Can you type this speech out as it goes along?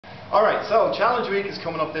Alright, so challenge week is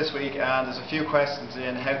coming up this week and there's a few questions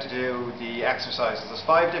in how to do the exercises. There's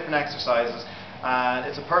 5 different exercises and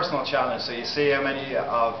it's a personal challenge, so you see how many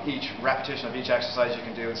of each repetition of each exercise you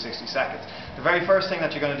can do in 60 seconds. The very first thing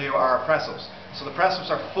that you're going to do are press-ups. So the press-ups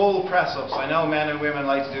are full press-ups. I know men and women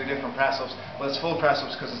like to do different press-ups, but it's full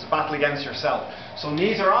press-ups because it's a battle against yourself. So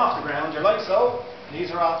knees are off the ground, you're like so, knees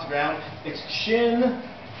are off the ground, it's chin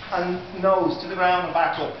and nose to the ground and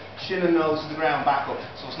back up. Chin and nose to the ground, back up.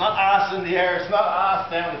 So it's not ass in the air, it's not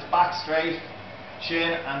ass down, it's back straight,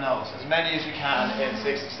 chin and nose. As many as you can in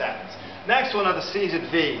 60 seconds. Next one are the seated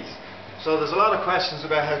V's. So there's a lot of questions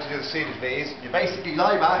about how to do the seated V's. You basically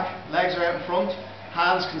lie back, legs are out in front,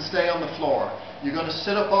 hands can stay on the floor. You're going to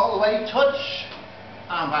sit up all the way, touch,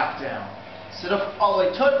 and back down. Sit up all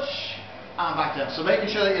the way, touch, and back down. So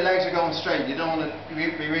making sure that your legs are going straight. You don't want to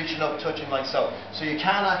be reaching up, touching like so. So you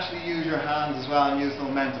can actually use your hands as well and use the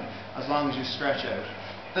momentum as long as you stretch out.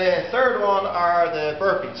 The third one are the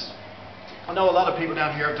burpees. I know a lot of people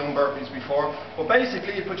down here have done burpees before, but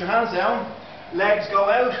basically you put your hands down, legs go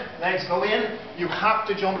out, legs go in, you have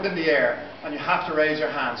to jump in the air and you have to raise your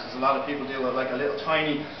hands, because a lot of people do like a little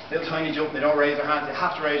tiny jump, they don't raise their hands, you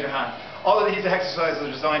have to raise your hands. All of these exercises are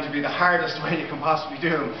designed to be the hardest way you can possibly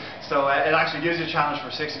do them, so it actually gives you a challenge for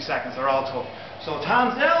 60 seconds, they're all tough. So it's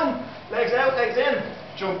hands down, legs out, legs in,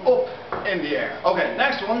 jump up in the air. Okay,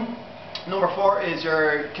 next one, number 4 is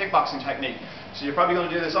your kickboxing technique. So you're probably going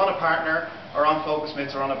to do this on a partner, or on focus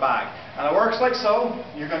mitts, or on a bag. And it works like so.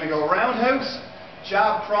 You're going to go roundhouse,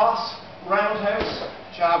 jab cross, roundhouse,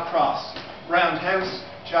 jab cross, roundhouse,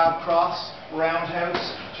 jab cross,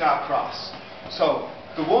 roundhouse, jab cross. So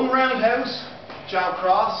the one roundhouse, jab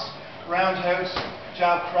cross, roundhouse,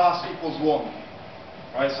 jab cross equals 1.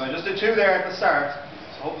 Right, so I just did 2 there at the start,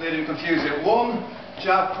 so hopefully I didn't confuse you. 1,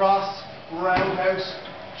 jab cross, roundhouse,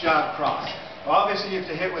 jab cross. Well, obviously you have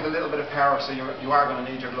to hit with a little bit of power, so you are going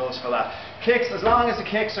to need your gloves for that. Kicks, as long as the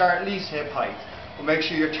kicks are at least hip height, but make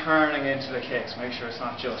sure you're turning into the kicks, make sure it's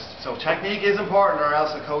not just. So technique is important, or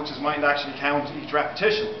else the coaches might actually count each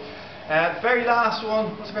repetition. The very last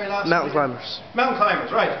one, what's the very last one? Mountain climbers. Mountain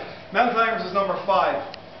climbers, right. Mountain climbers is number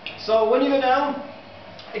 5. So when you go down,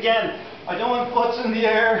 again, I don't want butts in the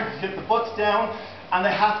air, hit the butts down, and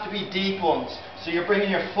they have to be deep ones. So you're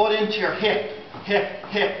bringing your foot into your hip, hip,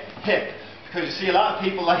 hip, hip. Because you see a lot of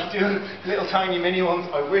people like doing little tiny mini ones.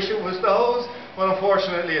 I wish it was those, but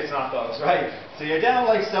unfortunately it's not those, right? So you're down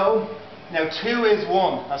like so. Now 2 is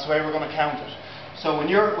 1. That's the way we're going to count it. So when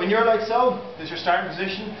you're like so, there's your starting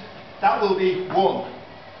position. That will be 1.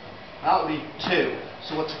 That will be 2.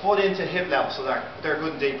 So it's foot into hip level. So they're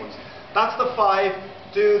good and deep ones. That's the 5.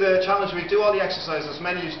 Do the challenge week, do all the exercises as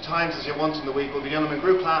many times as you want in the week. We'll be doing them in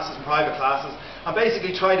group classes and private classes, and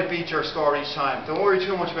basically try to beat your score each time. Don't worry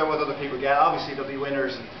too much about what other people get. Obviously there'll be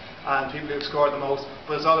winners and people who've scored the most,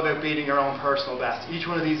 but it's all about beating your own personal best. Each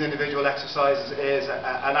one of these individual exercises is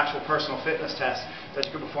an actual personal fitness test that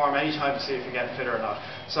you can perform any time to see if you're getting fitter or not.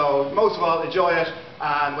 So most of all, enjoy it,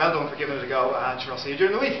 and well done for giving it a go, and sure, I'll see you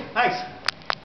during the week. Thanks.